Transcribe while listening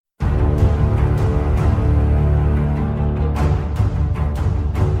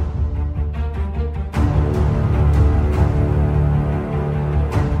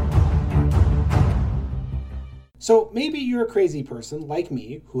So maybe you're a crazy person like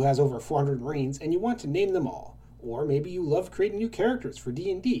me who has over 400 Marines and you want to name them all. Or maybe you love creating new characters for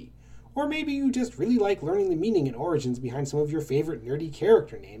D&D. Or maybe you just really like learning the meaning and origins behind some of your favorite nerdy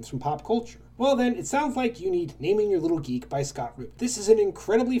character names from pop culture. Well then, it sounds like you need Naming Your Little Geek by Scott Root. This is an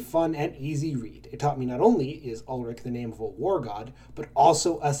incredibly fun and easy read. It taught me not only is Ulrich the name of a war god, but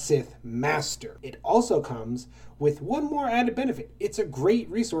also a Sith master. It also comes with one more added benefit. It's a great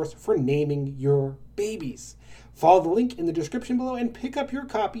resource for naming your babies. Follow the link in the description below and pick up your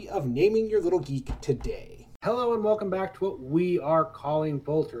copy of Naming Your Little Geek today. Hello and welcome back to what we are calling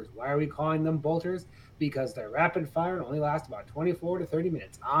bolters. Why are we calling them bolters? Because they're rapid fire and only last about 24 to 30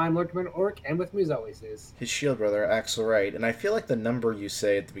 minutes. I'm Lurkman Orc, and with me as always is his shield brother, Axel Wright. And I feel like the number you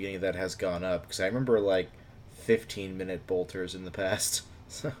say at the beginning of that has gone up, because I remember like 15-minute bolters in the past.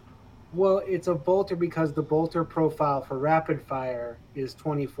 Well, it's a bolter because the bolter profile for rapid fire is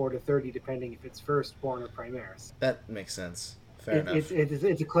 24 to 30, depending if it's firstborn or primaris. That makes sense. Fair enough.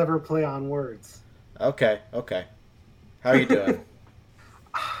 It's a clever play on words. Okay. How are you doing?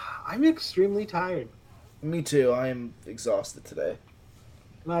 I'm extremely tired. Me too. I am exhausted today.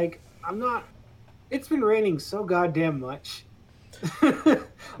 I'm not... It's been raining so goddamn much.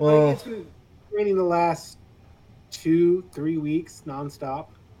 Well... it's been raining the last 2-3 weeks nonstop.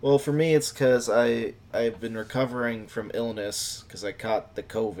 Well, for me, it's because I've been recovering from illness because I caught the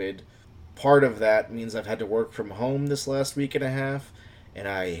COVID. Part of that means I've had to work from home this last week and a half, and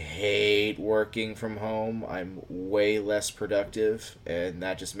I hate working from home. I'm way less productive, and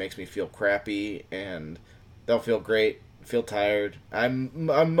that just makes me feel crappy, and don't feel great, feel tired. I'm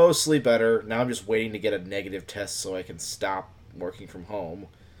mostly better. Now I'm just waiting to get a negative test so I can stop working from home.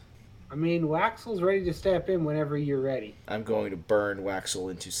 I mean, Waxel's ready to step in whenever you're ready. I'm going to burn Waxel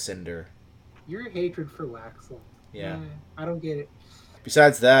into cinder. Your hatred for Waxel. Yeah. I don't get it.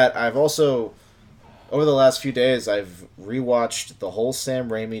 Besides that, I've also, over the last few days, I've rewatched the whole Sam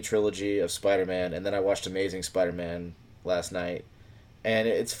Raimi trilogy of Spider-Man, and then I watched Amazing Spider-Man last night. And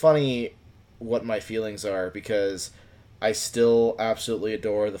it's funny what my feelings are, because I still absolutely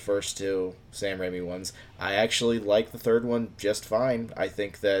adore the first two Sam Raimi ones. I actually like the third one just fine. I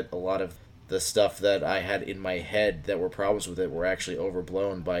think that a lot of the stuff that I had in my head that were problems with it were actually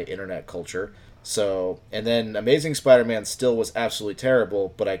overblown by internet culture. So, and then Amazing Spider-Man still was absolutely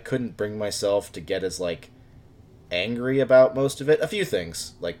terrible, but I couldn't bring myself to get as, angry about most of it. A few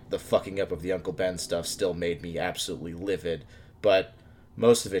things, like the fucking up of the Uncle Ben stuff still made me absolutely livid, but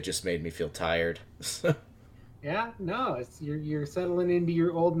most of it just made me feel tired. Yeah, no, it's you're settling into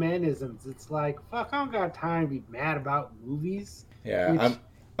your old manisms. It's like, fuck, I don't got time to be mad about movies. Yeah,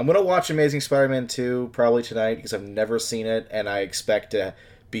 I'm gonna watch Amazing Spider-Man 2 probably tonight because I've never seen it, and I expect to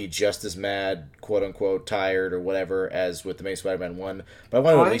be just as mad, quote unquote, tired or whatever as with Amazing Spider-Man 1. But I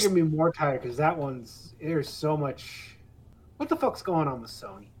want to I think you're gonna be more tired because there's so much. What the fuck's going on with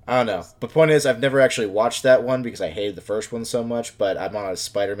Sony? I don't know. But the point is, I've never actually watched that one because I hated the first one so much. But I'm on a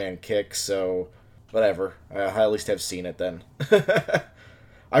Spider-Man kick, so. Whatever. I at least have seen it then.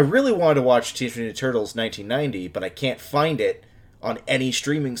 I really wanted to watch Teenage Mutant Ninja Turtles 1990, but I can't find it on any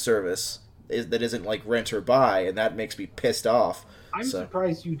streaming service that isn't rent or buy, and that makes me pissed off. I'm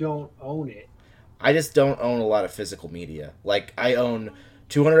surprised you don't own it. I just don't own a lot of physical media. I own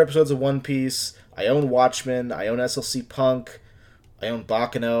 200 episodes of One Piece, I own Watchmen, I own SLC Punk, I own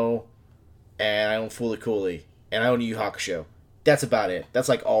Bakano, and I own Fooly Cooly, and I own Yu Yu Hakusho. That's about it. That's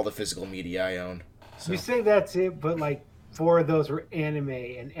all the physical media I own. So. You say that's it, but 4 of those were anime,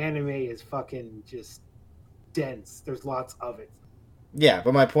 and anime is fucking just dense. There's lots of it. Yeah,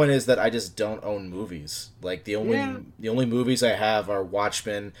 but my point is that I just don't own movies. The only movies I have are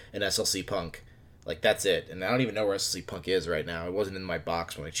Watchmen and SLC Punk. That's it. And I don't even know where SLC Punk is right now. It wasn't in my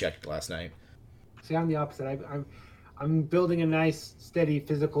box when I checked last night. See, I'm the opposite. I'm building a nice, steady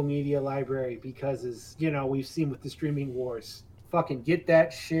physical media library because, as we've seen with the streaming wars. Fucking get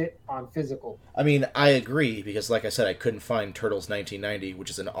that shit on physical. I mean, I agree, because like I said, I couldn't find Turtles 1990, which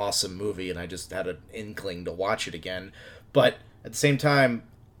is an awesome movie, and I just had an inkling to watch it again. But at the same time,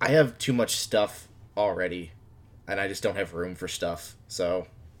 I have too much stuff already, and I just don't have room for stuff, so...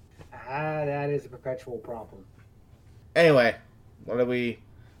 that is a perpetual problem. Anyway,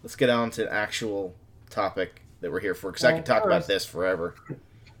 let's get on to an actual topic that we're here for, because I can talk about this forever.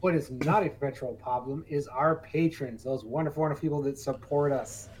 What is not a perpetual problem is our patrons, those wonderful, wonderful people that support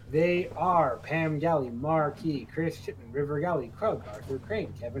us. They are Pam Galley, Marquis, Chris Chipman, River Galley, Krug, Arthur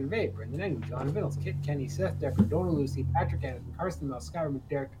Crane, Kevin Vay, Brendan Engle, John Vittles, Kit Kenny, Seth Decker, Donna Lucy, Patrick Anderson, Carson Mel, Skyrim,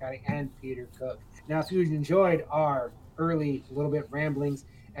 Derek Ducati, and Peter Cook. Now, if you enjoyed our early little bit ramblings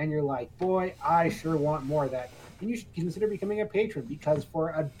and you're like, boy, I sure want more of that, then you should consider becoming a patron, because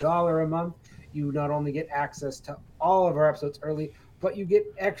for $1 a month, You not only get access to all of our episodes early, but you get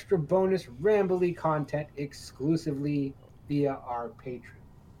extra bonus rambly content exclusively via our Patreon.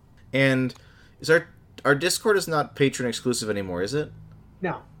 And is our Discord is not patron exclusive anymore, is it?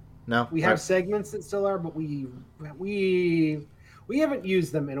 Now, No. we have segments that still are, but we haven't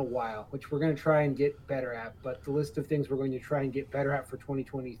used them in a while, which we're going to try and get better at. But the list of things we're going to try and get better at for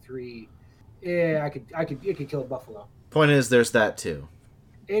 2023, yeah, it could kill a buffalo. Point is, there's that too.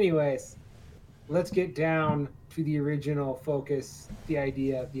 Anyways, let's get down to the original focus, the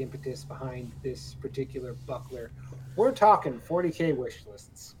idea, the impetus behind this particular buckler. We're talking 40K wish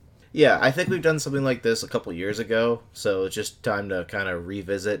lists. Yeah, I think we've done something like this a couple years ago, so it's just time to kind of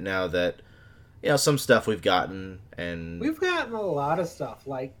revisit now that, some stuff we've gotten, and... We've gotten a lot of stuff,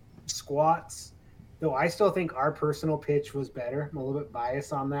 like squats, though I still think our personal pitch was better. I'm a little bit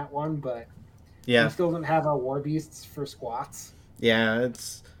biased on that one, but yeah, we still don't have our war beasts for squats. Yeah,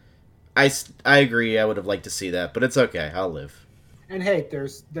 it's... I agree, I would have liked to see that, but it's okay, I'll live. And hey,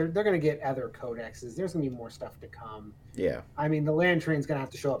 they're going to get other codexes. There's going to be more stuff to come. Yeah. I mean, the land train's going to have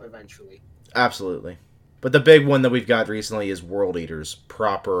to show up eventually. Absolutely. But the big one that we've got recently is World Eaters.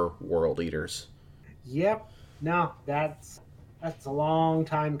 Proper World Eaters. Yep. No, that's a long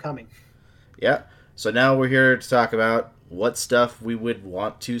time coming. Yeah. So now we're here to talk about what stuff we would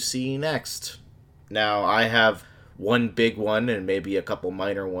want to see next. Now, I have one big one and maybe a couple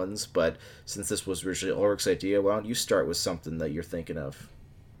minor ones, but since this was originally Ulrich's idea, why don't you start with something that you're thinking of?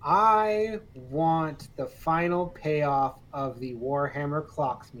 I want the final payoff of the Warhammer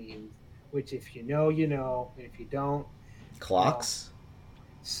Clocks meme, which if you know, you know, and if you don't... Clocks?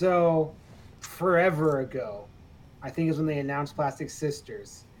 So, forever ago, I think is when they announced Plastic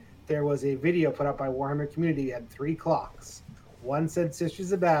Sisters, there was a video put up by Warhammer Community that had 3 clocks. One said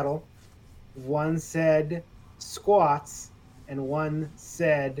Sisters of Battle, one said Squats, and one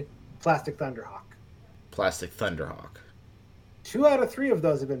said Plastic Thunderhawk. Plastic Thunderhawk. 2 out of 3 of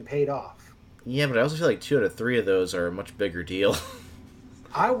those have been paid off. Yeah, but I also feel like 2 out of 3 of those are a much bigger deal.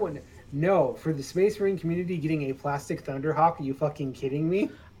 I wouldn't... No, for the Space Marine community getting a Plastic Thunderhawk, are you fucking kidding me?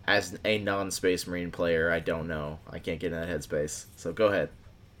 As a non-Space Marine player, I don't know. I can't get in that headspace. So go ahead.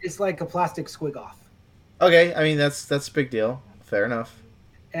 It's like a plastic squig-off. Okay, I mean, that's a big deal. Fair enough.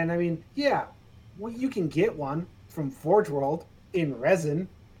 And I mean, yeah, well, you can get one from Forge World in resin,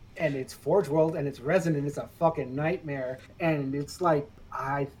 and it's Forge World, and it's resin, and it's a fucking nightmare. And it's like,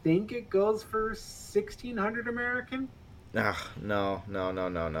 I think it goes for 1,600 American? No.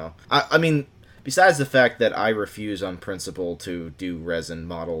 I mean, besides the fact that I refuse on principle to do resin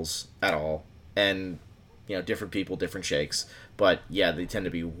models at all, and, different people, different shakes, but yeah, they tend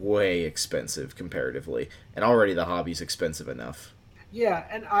to be way expensive comparatively, and already the hobby's expensive enough. Yeah,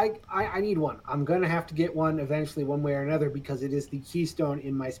 and I need one. I'm going to have to get one eventually one way or another because it is the keystone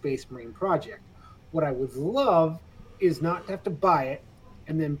in my Space Marine project. What I would love is not to have to buy it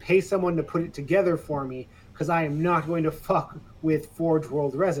and then pay someone to put it together for me because I am not going to fuck with Forge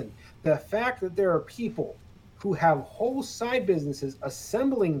World resin. The fact that there are people who have whole side businesses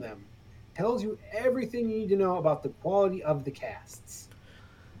assembling them tells you everything you need to know about the quality of the casts.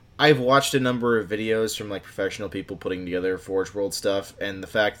 I've watched a number of videos from professional people putting together Forge World stuff, and the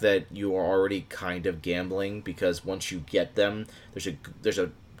fact that you are already kind of gambling because once you get them, there's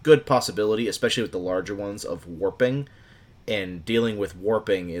a good possibility, especially with the larger ones, of warping, and dealing with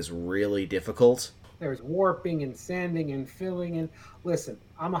warping is really difficult. There's warping and sanding and filling, and listen,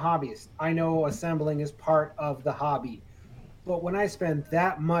 I'm a hobbyist. I know assembling is part of the hobby, but when I spend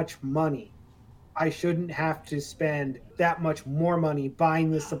that much money, I shouldn't have to spend that much more money buying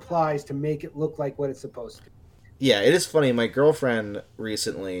the supplies to make it look like what it's supposed to. Yeah, it is funny. My girlfriend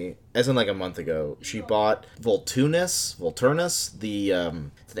recently, as in a month ago, she bought Volturnus,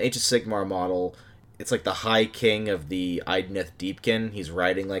 it's an Age of Sigmar model. It's the High King of the Idnith Deepkin. He's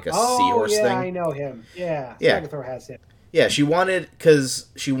riding a seahorse thing. Oh, yeah, I know him. Yeah, Sagathor has him. Yeah, she wanted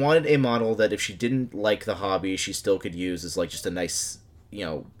a model that if she didn't like the hobby, she still could use as just a nice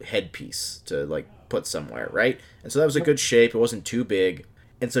headpiece to put somewhere, right? And so that was a good shape. It wasn't too big,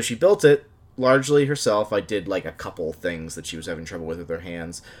 and so she built it largely herself. I did a couple things that she was having trouble with her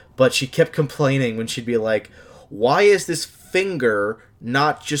hands, but she kept complaining when she'd be like, "Why is this finger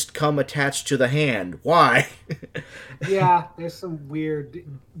not just come attached to the hand? Why?" Yeah, there's some weird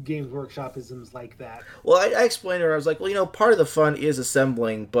Games Workshop-isms like that. Well, I explained to her, I was like, well, part of the fun is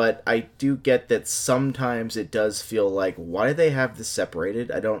assembling, but I do get that sometimes it does feel like, why do they have this separated?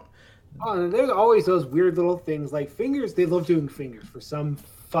 I don't... Oh, there's always those weird little things, like fingers. They love doing fingers for some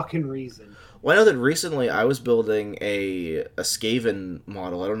fucking reason. Well, I know that recently I was building a Skaven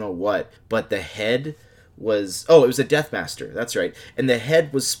model, I don't know what, but the head was, oh, it was a Deathmaster. That's right. And the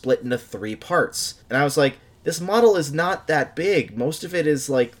head was split into 3 parts. And I was like, this model is not that big. Most of it is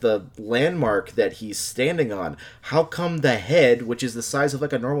like the landmark that he's standing on. How come the head, which is the size of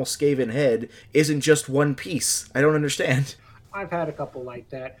like a normal Skaven head, isn't just one piece? I don't understand. I've had a couple like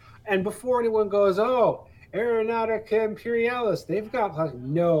that. And before anyone goes, oh, Aeronautica Imperialis, they've got, like,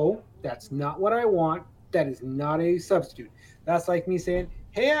 no, that's not what I want. That is not a substitute. That's like me saying,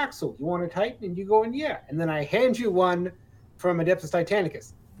 hey, Axel, you want a Titan? And you go, and yeah. And then I hand you one from Adeptus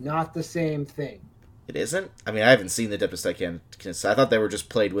Titanicus. Not the same thing. It isn't? I mean, I haven't seen the Adeptus Titanicus. I thought they were just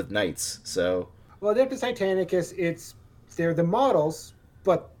played with knights, so... Well, Adeptus Titanicus, they're the models,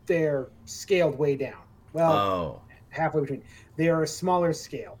 but they're scaled way down. Well, halfway between. They are a smaller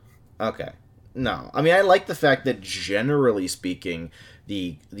scale. Okay. No. I mean, I like the fact that generally speaking,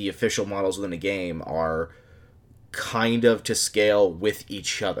 the official models within a game are kind of to scale with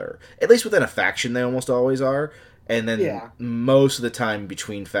each other. At least within a faction, they almost always are. And then most of the time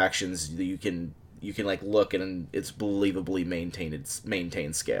between factions, you can like look and it's believably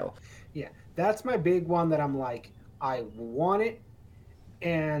maintained scale. Yeah, that's my big one that I'm like, I want it,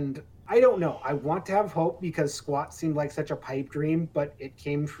 and I don't know. I want to have hope because squats seemed like such a pipe dream, but it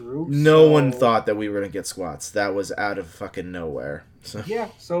came true. No one thought that we were going to get squats. That was out of fucking nowhere. So. Yeah,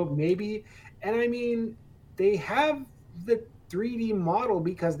 so maybe, and I mean, they have the 3D model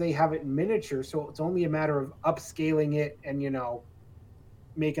because they have it in miniature, so it's only a matter of upscaling it and,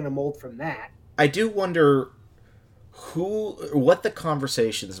 making a mold from that. I do wonder what the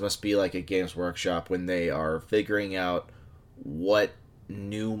conversations must be like at Games Workshop when they are figuring out what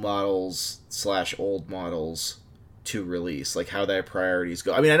new models / old models to release, like how their priorities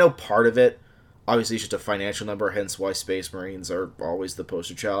go. I mean, I know part of it obviously is just a financial number, hence why Space Marines are always the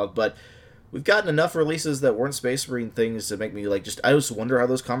poster child, but we've gotten enough releases that weren't Space Marine things to make me like I just wonder how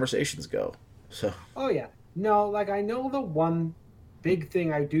those conversations go. So oh yeah, no, like I know the one big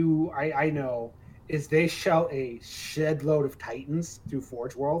thing I know is they shell a shed load of Titans through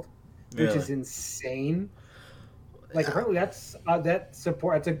Forge World, which is insane. Like apparently that's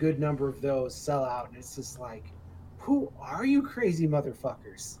a good number of those sell out, and it's just like, who are you crazy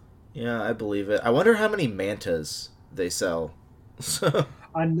motherfuckers? Yeah, I believe it. I wonder how many mantas they sell.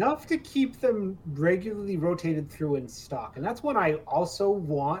 Enough to keep them regularly rotated through in stock, and that's one I also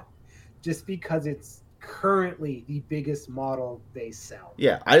want, just because it's currently the biggest model they sell.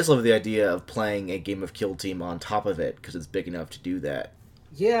 Yeah, I just love the idea of playing a game of Kill Team on top of it because it's big enough to do that.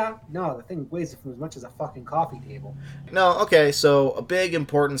 Yeah, no, the thing weighs as much as a fucking coffee table. No, okay, so a big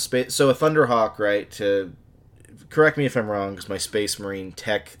important space... So a Thunderhawk, right, to... Correct me if I'm wrong, because my Space Marine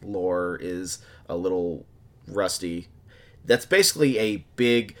tech lore is a little rusty. That's basically a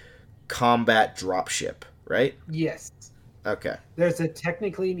big combat dropship, right? Yes. Okay. There's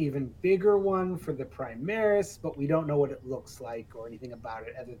technically an even bigger one for the Primaris, but we don't know what it looks like or anything about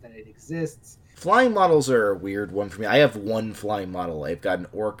it other than it exists. Flying models are a weird one for me. I have one flying model. I've got an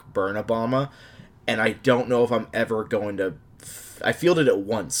Orc Burnabama, and I don't know if I'm ever going to... I fielded it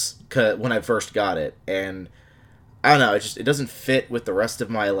once when I first got it, and I don't know, it doesn't fit with the rest of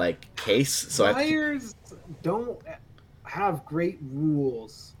my, case. So Flyers don't have great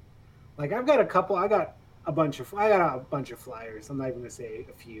rules. Like, I got a bunch of flyers. I'm not even gonna say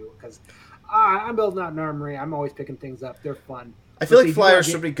a few because I'm building out an armory. I'm always picking things up. They're fun. I feel like flyers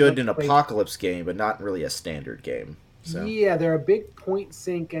should be good in an apocalypse game, but not really a standard game. So. Yeah, they're a big point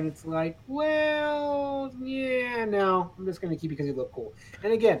sink, and it's like, well, yeah, no, I'm just gonna keep it because you look cool.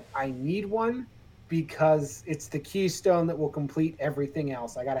 And again, I need one because it's the keystone that will complete everything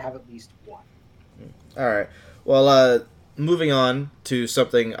else. I gotta have at least one. All right. Well, moving on to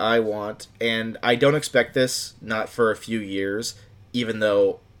something I want, and I don't expect this, not for a few years, even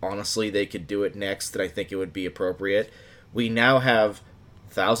though, honestly, they could do it next, and I think it would be appropriate. We now have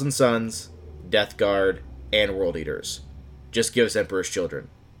Thousand Sons, Death Guard, and World Eaters. Just give us Emperor's Children.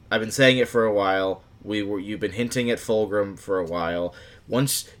 I've been saying it for a while. You've been hinting at Fulgrim for a while.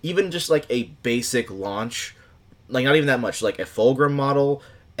 Once, even just like a basic launch, like not even that much, like a Fulgrim model,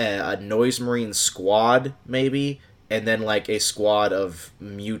 a Noise Marine squad, maybe, and then like a squad of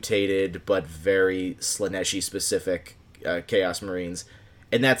mutated but very Slaneshi specific Chaos Marines,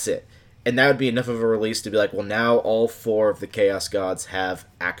 and that's it. And that would be enough of a release to be like, well, now all 4 of the Chaos Gods have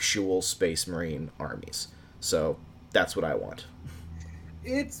actual Space Marine armies. So that's what I want.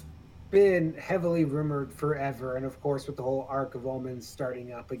 It's been heavily rumored forever, and of course with the whole Arc of Omens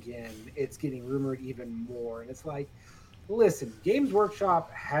starting up again, it's getting rumored even more. And it's like, listen, Games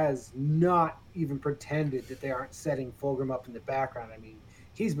Workshop has not even pretended that they aren't setting Fulgrim up in the background. I mean,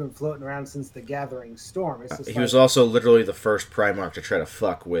 he's been floating around since the Gathering Storm. It's just He was also literally the first Primarch to try to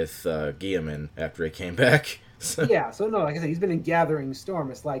fuck with Guilliman after he came back. yeah. So no, like I said, he's been in Gathering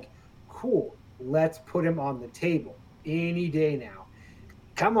Storm. It's like, cool. Let's put him on the table any day now.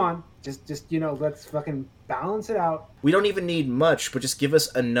 Come on, just let's fucking balance it out. We don't even need much, but just give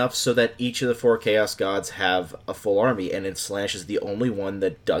us enough so that each of the 4 Chaos Gods have a full army, and Slash is the only one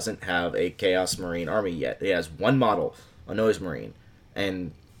that doesn't have a Chaos Marine army yet. It has one model, a Noise Marine,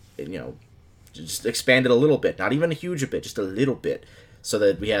 and just expand it a little bit, not even a huge bit, just a little bit, so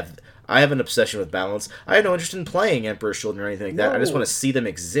that we have. I have an obsession with balance. I have no interest in playing Emperor's Children or anything like that. I just want to see them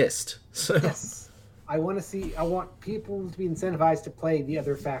exist. Yes. I want people to be incentivized to play the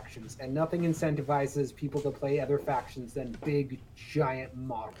other factions, and nothing incentivizes people to play other factions than big, giant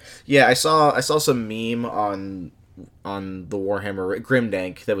models. Yeah, I saw some meme on the Warhammer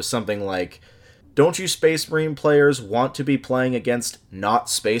Grimdank that was something like, "Don't you Space Marine players want to be playing against not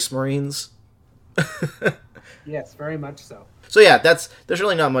Space Marines?" Yes, very much so. So yeah, there's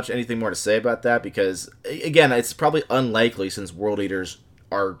really not much anything more to say about that, because again, it's probably unlikely since World Eaters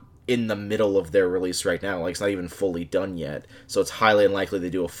are in the middle of their release right now. Like, it's not even fully done yet, so it's highly unlikely they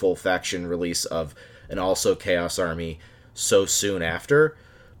do a full faction release of an also Chaos Army so soon after.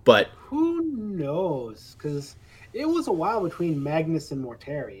 But who knows? Because it was a while between Magnus and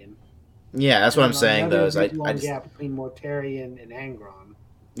Mortarion. Yeah, that's what I'm saying. Though, I just gap between Mortarion and Angron.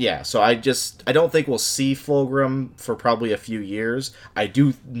 Yeah, so I don't think we'll see Fulgrim for probably a few years. I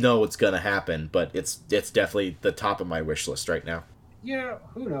do know it's gonna happen, but it's definitely the top of my wish list right now. Yeah,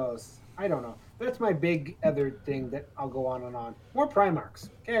 who knows? I don't know. That's my big other thing that I'll go on and on. More Primarchs.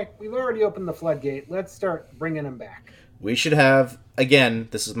 Okay, we've already opened the floodgate. Let's start bringing them back. We should have, again,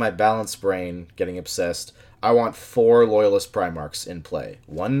 this is my balanced brain getting obsessed. I want 4 Loyalist Primarchs in play.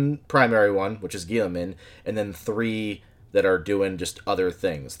 1 primary one, which is Guilliman, and then 3 that are doing just other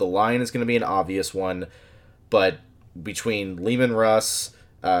things. The Lion is going to be an obvious one, but between Leman Russ,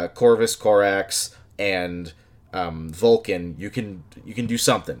 Corvus Corax, and Vulcan, you can do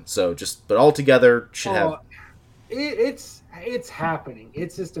something. So but all together should have. It's happening.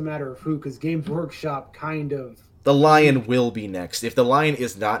 It's just a matter of who, because Games Workshop kind of. The Lion will be next. If the Lion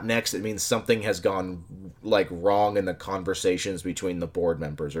is not next, it means something has gone wrong in the conversations between the board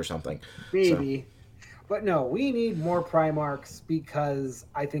members or something. Maybe. So. But no, we need more Primarchs because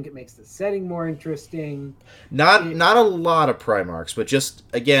I think it makes the setting more interesting. Not a lot of Primarchs, but just,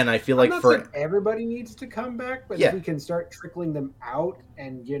 again, I feel like everybody needs to come back, but if we can start trickling them out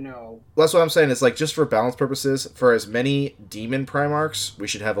and, Well, that's what I'm saying. It's just for balance purposes, for as many Demon Primarchs, we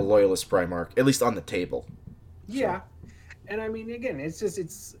should have a Loyalist Primarch, at least on the table. Yeah. And I mean, again,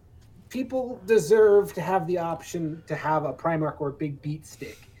 it's people deserve to have the option to have a Primarch or a big beat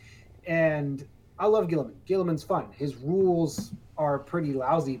stick. And I love Guilliman. Guilliman's fun. His rules are pretty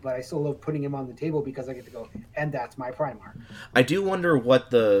lousy, but I still love putting him on the table because I get to go, and that's my Primarch. I do wonder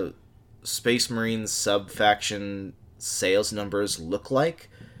what the Space Marines sub-faction sales numbers look like,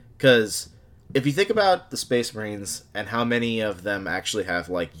 because if you think about the Space Marines and how many of them actually have,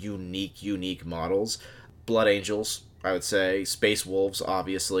 unique models, Blood Angels, I would say, Space Wolves,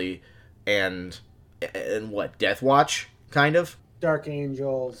 obviously, and what, Death Watch, kind of? Dark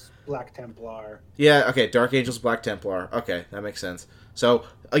Angels, Black Templar. Yeah, okay, Dark Angels, Black Templar. Okay, that makes sense. So,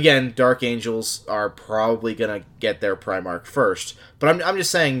 again, Dark Angels are probably going to get their Primarch first. But I'm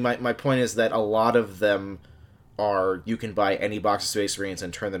just saying, my point is that a lot of them are, you can buy any box of Space Marines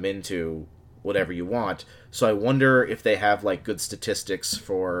and turn them into whatever you want. So I wonder if they have, good statistics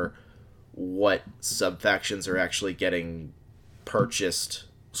for what sub-factions are actually getting purchased,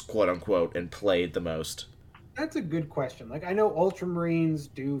 quote-unquote, and played the most. That's a good question. I know Ultramarines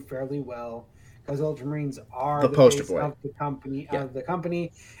do fairly well because Ultramarines are the poster boy of the company,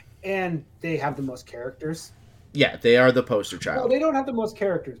 and they have the most characters. Yeah, they are the poster child. Well, they don't have the most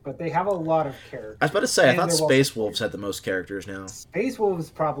characters, but they have a lot of characters. I was about to say, I thought Space Wolves had the most characters now. Space Wolves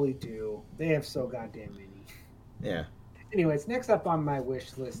probably do. They have so goddamn many. Yeah. Anyways, next up on my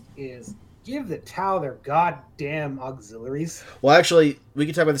wish list is give the Tau their goddamn auxiliaries. Well, actually, we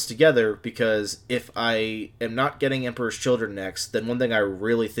can talk about this together, because if I am not getting Emperor's Children next, then one thing I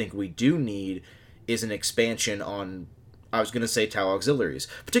really think we do need is an expansion on, I was going to say, Tau auxiliaries.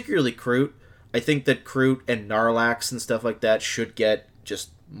 Particularly Kroot. I think that Kroot and Narlax and stuff like that should get just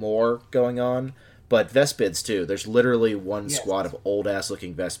more going on. But Vespids, too. There's literally one squad of old-ass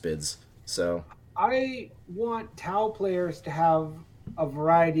looking Vespids. So I want Tau players to have a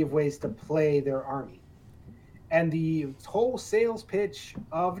variety of ways to play their army. And the whole sales pitch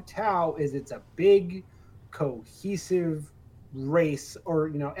of Tau is it's a big, cohesive race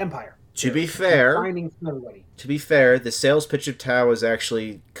or, empire. To be Keep fair, finding from everybody. the sales pitch of Tau is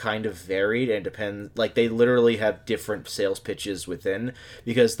actually kind of varied and depends. Like they literally have different sales pitches within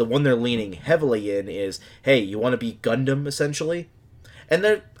because the one they're leaning heavily in is, hey, you want to be Gundam essentially,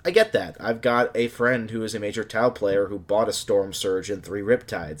 and I get that. I've got a friend who is a major Tau player who bought a Storm Surge and 3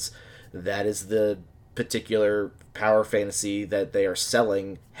 Riptides. That is the particular power fantasy that they are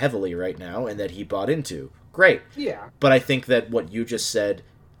selling heavily right now and that he bought into. Great. Yeah. But I think that what you just said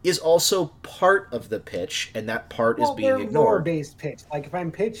is also part of the pitch, and that part is being ignored. Lore-based pitch. Like if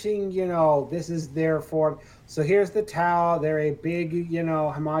I'm pitching, this is their form. So here's the Tau. They're a big,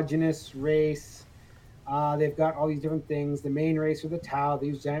 homogenous race. They've got all these different things. The main race are the Tau,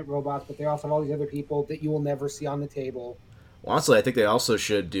 these giant robots, but they also have all these other people that you will never see on the table. Well, honestly, I think they also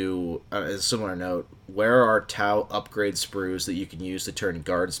should do, as a similar note, where are Tau upgrade sprues that you can use to turn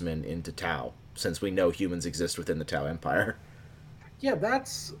guardsmen into Tau, since we know humans exist within the Tau Empire? Yeah,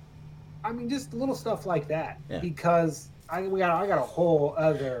 just little stuff like that. Yeah. Because I got a whole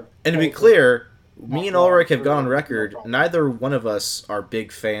other... And to be clear, me and Ulrich have gone on record, neither one of us are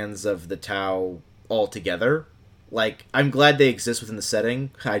big fans of the Tau altogether. Like, I'm glad they exist within the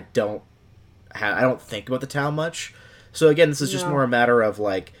setting. I don't think about the Tau much. So again, this is just more a matter of,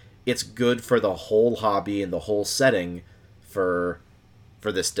 like, it's good for the whole hobby and the whole setting for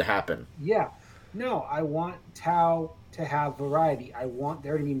this to happen. Yeah. No, I want Tau to have variety. I want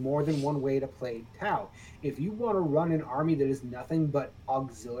there to be more than one way to play Tau. If you want to run an army that is nothing but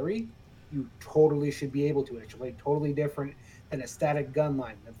auxiliary, you totally should be able to. It should play totally different than a static gun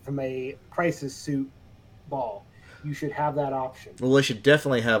line from a crisis suit ball. You should have that option. Well, they should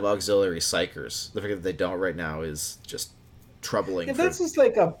definitely have auxiliary psychers. The fact that they don't right now is just troubling. Yeah, that's just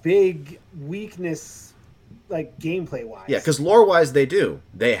like a big weakness, like gameplay-wise. Yeah, because lore-wise they do.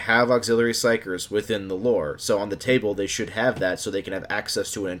 They have auxiliary psychers within the lore. So on the table they should have that so they can have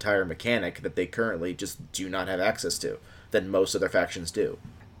access to an entire mechanic that they currently just do not have access to, that most other factions do.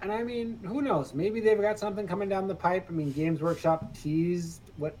 And I mean, who knows? Maybe they've got something coming down the pipe. I mean, Games Workshop teased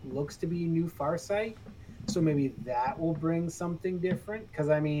what looks to be new Farsight. So maybe that will bring something different. Because,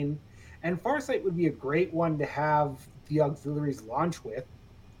 and Farsight would be a great one to have the auxiliaries launch with.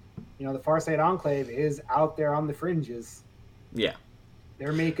 The Farsight Enclave is out there on the fringes. Yeah.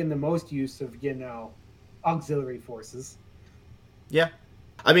 They're making the most use of, auxiliary forces. Yeah.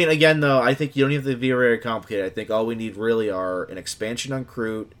 I mean, again, though, I think you don't have to be very complicated. I think all we need really are an expansion on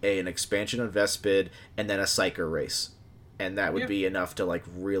Kroot, an expansion on Vespid, and then a Psyker race. And that would be enough to, like,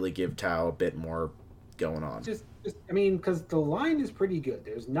 really give Tau a bit more going on. Because the line is pretty good.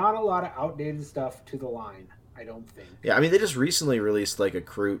 There's not a lot of outdated stuff to the line, I don't think. Yeah, I mean, they just recently released, like, a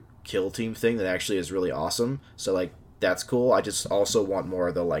Kroot kill team thing that actually is really awesome. So, like, that's cool. I just also want more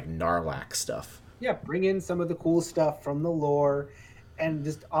of the, like, Narlac stuff. Yeah, bring in some of the cool stuff from the lore and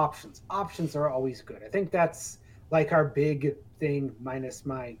just options. Options are always good. I think that's, like, our big thing minus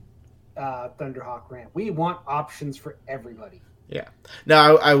my Thunderhawk rant. We want options for everybody. Yeah.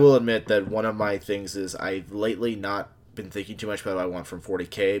 Now, I will admit that one of my things is I've lately not been thinking too much about what I want from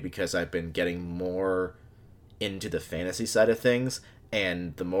 40K because I've been getting more into the fantasy side of things,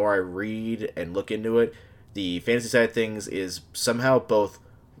 and the more I read and look into it, the fantasy side of things is somehow both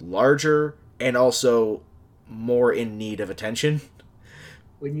larger and also more in need of attention.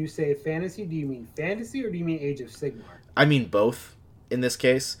 When you say fantasy, do you mean fantasy or do you mean Age of Sigmar? I mean both in this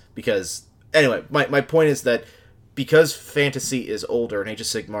case, because... Anyway, my point is that because fantasy is older and Age of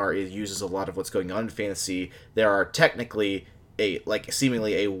Sigmar uses a lot of what's going on in fantasy, there are technically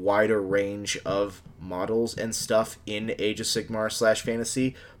seemingly a wider range of models and stuff in Age of Sigmar /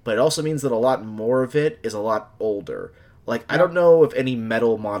 fantasy, but it also means that a lot more of it is a lot older. Like, I don't know if any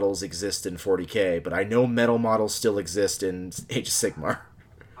metal models exist in 40K, but I know metal models still exist in Age of Sigmar.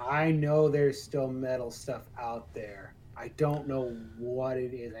 I know there's still metal stuff out there. I don't know what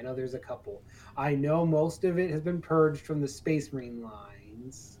it is. I know there's a couple. I know most of it has been purged from the Space Marine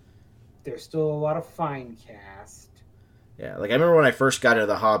lines. There's still a lot of fine cast. Yeah, like I remember when I first got into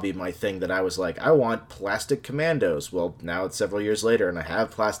the hobby, my thing that I was like, I want plastic commandos. Well, now it's several years later and I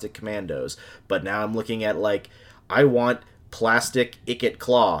have plastic commandos. But now I'm looking at like, I want plastic Ikit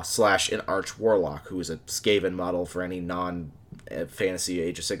Claw / an Arch Warlock, who is a Skaven model for any non-fantasy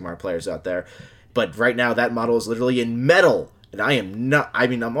Age of Sigmar players out there. But right now that model is literally in metal. And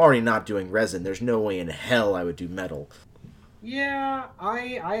I'm already not doing resin. There's no way in hell I would do metal. Yeah,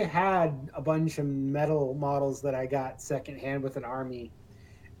 I had a bunch of metal models that I got secondhand with an army.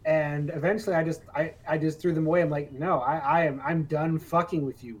 And eventually I just threw them away. I'm like, no, I'm done fucking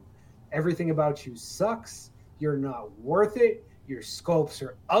with you. Everything about you sucks. You're not worth it. Your sculpts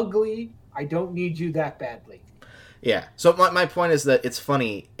are ugly. I don't need you that badly. Yeah. So my point is that it's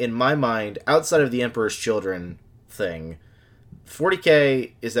funny, in my mind, outside of the Emperor's Children thing,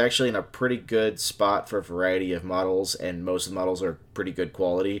 40K is actually in a pretty good spot for a variety of models, and most of the models are pretty good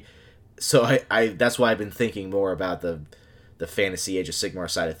quality. So I that's why I've been thinking more about the fantasy Age of Sigmar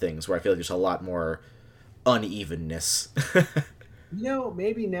side of things, where I feel like there's a lot more unevenness.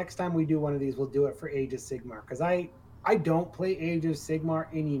 Maybe next time we do one of these, we'll do it for Age of Sigmar, because I don't play Age of Sigmar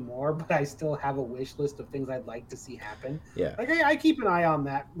anymore, but I still have a wish list of things I'd like to see happen. Yeah. Like, I keep an eye on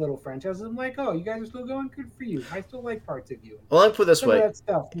that little franchise. I'm like, oh, you guys are still going? Good for you. I still like parts of you. Well, let me put it this Some way. of that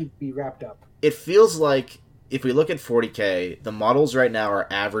stuff needs to be wrapped up. It feels like, if we look at 40K, the models right now are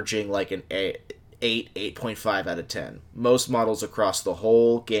averaging like an 8.5 out of 10. Most models across the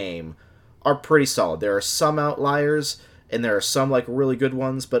whole game are pretty solid. There are some outliers, and there are some like really good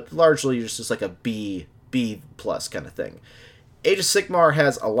ones, but largely it's just like a B plus kind of thing. Age of Sigmar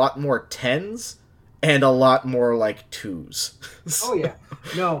has a lot more 10s and a lot more like 2s. Oh yeah.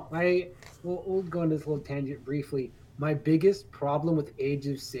 No, we'll go into this little tangent briefly. My biggest problem with Age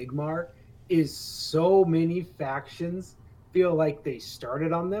of Sigmar is so many factions feel like they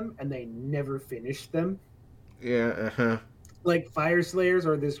started on them and they never finished them. Yeah, Like Fire Slayers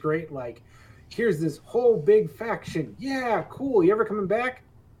are this great, like, here's this whole big faction. Yeah, cool. You ever coming back?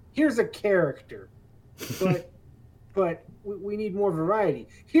 Here's a character. But we need more variety.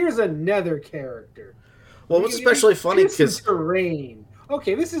 Here's another character. Well, what's especially funny because terrain.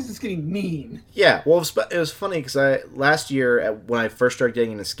 Okay, this is just getting mean. Yeah, well, it was funny because last year when I first started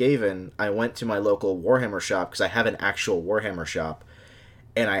getting into Skaven, I went to my local Warhammer shop because I have an actual Warhammer shop,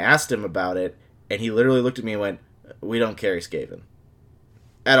 and I asked him about it, and he literally looked at me and went, "We don't carry Skaven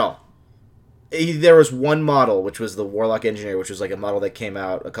at all." There was one model, which was the Warlock Engineer, which was like a model that came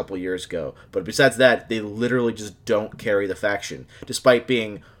out a couple years ago. But besides that, they literally just don't carry the faction, despite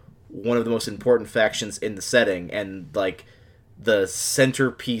being one of the most important factions in the setting and like the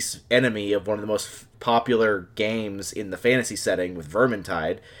centerpiece enemy of one of the most popular games in the fantasy setting with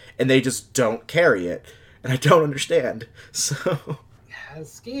Vermintide, and they just don't carry it, and I don't understand. So, yeah,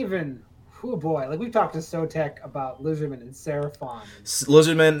 Skaven. Oh boy, like we've talked to Sotek about Lizardman and Seraphon.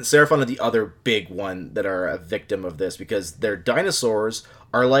 Lizardman and Seraphon are the other big one that are a victim of this because their dinosaurs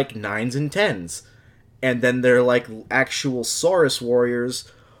are like 9s and 10s. And then their like actual Saurus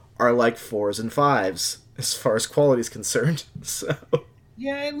warriors are like 4s and 5s as far as quality is concerned. So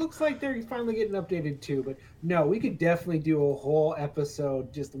yeah, it looks like they're finally getting updated too, but no, we could definitely do a whole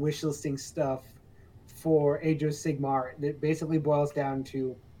episode just wishlisting stuff for Age of Sigmar that basically boils down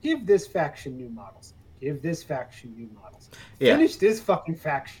to give this faction new models. Give this faction new models. Yeah. Finish this fucking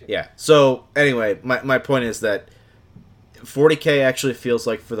faction. Yeah. So, anyway, my point is that 40K actually feels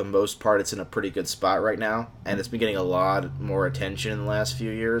like, for the most part, it's in a pretty good spot right now. And it's been getting a lot more attention in the last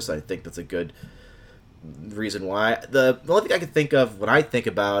few years. I think that's a good reason why. The only thing I can think of when I think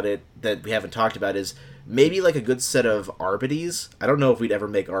about it that we haven't talked about is maybe like a good set of Arbites. I don't know if we'd ever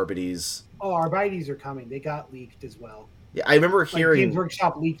make Arbites. Oh, Arbites are coming. They got leaked as well. Yeah, I remember hearing... Games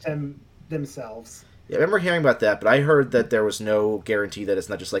Workshop leaked them themselves. Yeah, I remember hearing about that, but I heard that there was no guarantee that it's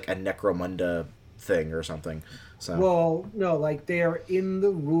not just like a Necromunda thing or something. So. Well, no, like they are in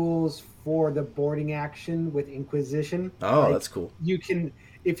the rules for the boarding action with Inquisition. Oh, like, that's cool. You can,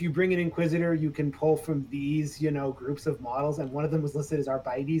 if you bring an Inquisitor, you can pull from these, groups of models, and one of them was listed as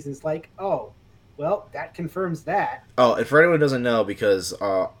Arbites. And it's like, oh, well, that confirms that. Oh, and for anyone who doesn't know, because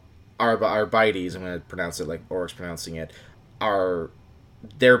Arbites, I'm going to pronounce it like Oric's pronouncing it,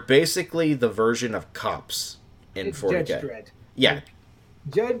 they're basically the version of cops in It's 40K. Judge Dredd. Yeah.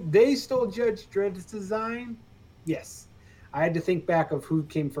 They stole Judge Dredd's design? Yes. I had to think back of who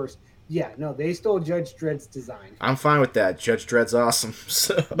came first. Yeah, no, they stole Judge Dredd's design. I'm fine with that. Judge Dredd's awesome.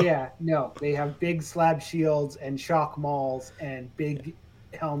 So. Yeah, no, they have big slab shields and shock mauls and big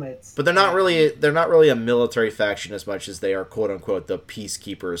helmets. But they're not really a military faction as much as they are quote unquote the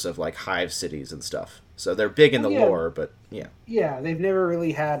peacekeepers of like hive cities and stuff. So they're big in the lore, but yeah. Yeah, they've never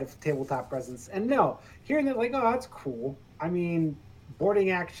really had a tabletop presence. And no, hearing that like, oh, that's cool. I mean,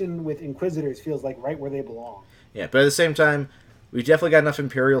 boarding action with Inquisitors feels like right where they belong. Yeah, but at the same time, we definitely got enough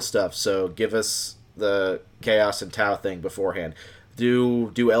Imperial stuff, so give us the Chaos and Tau thing beforehand.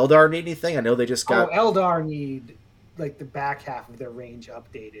 Do Eldar need anything? I know they just got... Oh, Eldar need like the back half of their range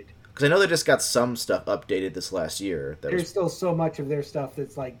updated. Because I know they just got some stuff updated this last year. There's still so much of their stuff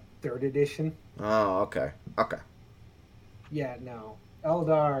that's like 3rd edition. Oh, okay. Yeah, no.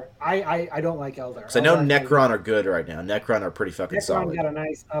 Eldar, I don't like Eldar. Because I know Necron are good right now. Necron are pretty fucking solid. Necron got a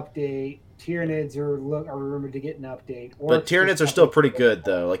nice update. Tyranids are rumored to get an update. But Tyranids are still pretty good,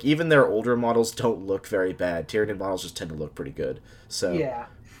 though. Like, even their older models don't look very bad. Tyranid models just tend to look pretty good. So, yeah.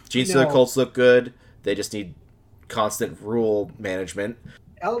 Genestealer cults look good. They just need constant rule management.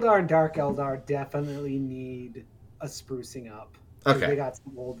 Eldar and Dark Eldar definitely need a sprucing up. Okay. They got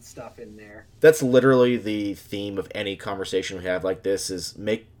some old stuff in there. That's literally the theme of any conversation we have like this is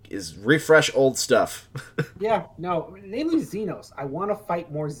refresh old stuff. Yeah, no, namely Xenos. I want to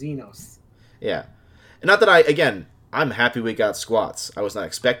fight more Xenos. Yeah. And not that I'm happy we got squats. I was not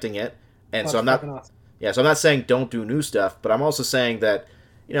expecting it. And so I'm not awesome. Yeah, so I'm not saying don't do new stuff, but I'm also saying that,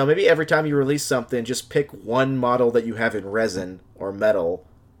 maybe every time you release something, just pick one model that you have in resin or metal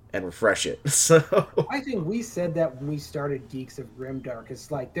and refresh it. So I think we said that when we started Geeks of Grimdark. It's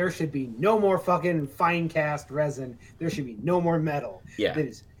like there should be no more fucking fine cast resin. There should be no more metal. Yeah.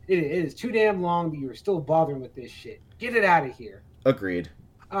 It is too damn long that you're still bothering with this shit. Get it out of here. Agreed.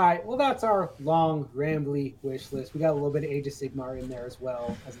 All right, well, that's our long, rambly wish list. We got a little bit of Age of Sigmar in there as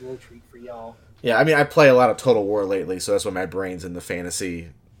well as a little treat for y'all. Yeah, I mean, I play a lot of Total War lately, so that's why my brain's in the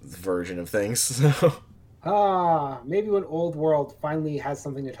fantasy version of things. So. Maybe when Old World finally has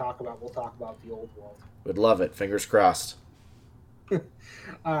something to talk about, we'll talk about the Old World. Would love it. Fingers crossed. All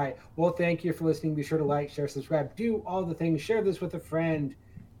right. Well, thank you for listening. Be sure to like, share, subscribe, do all the things. Share this with a friend.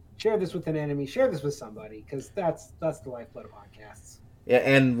 Share this with an enemy. Share this with somebody, because that's the lifeblood of podcasts. Yeah,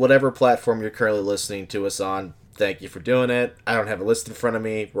 and whatever platform you're currently listening to us on, thank you for doing it. I don't have a list in front of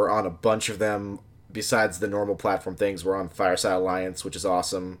me. We're on a bunch of them. Besides the normal platform things, we're on Fireside Alliance, which is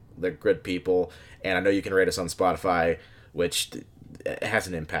awesome. They're good people. And I know you can rate us on Spotify, which has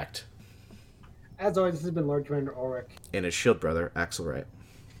an impact. As always, this has been Lord Commander Ulrich. And his shield brother, Axel Wright.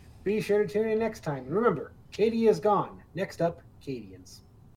 Be sure to tune in next time. And remember, Cadia is gone. Next up, Cadians.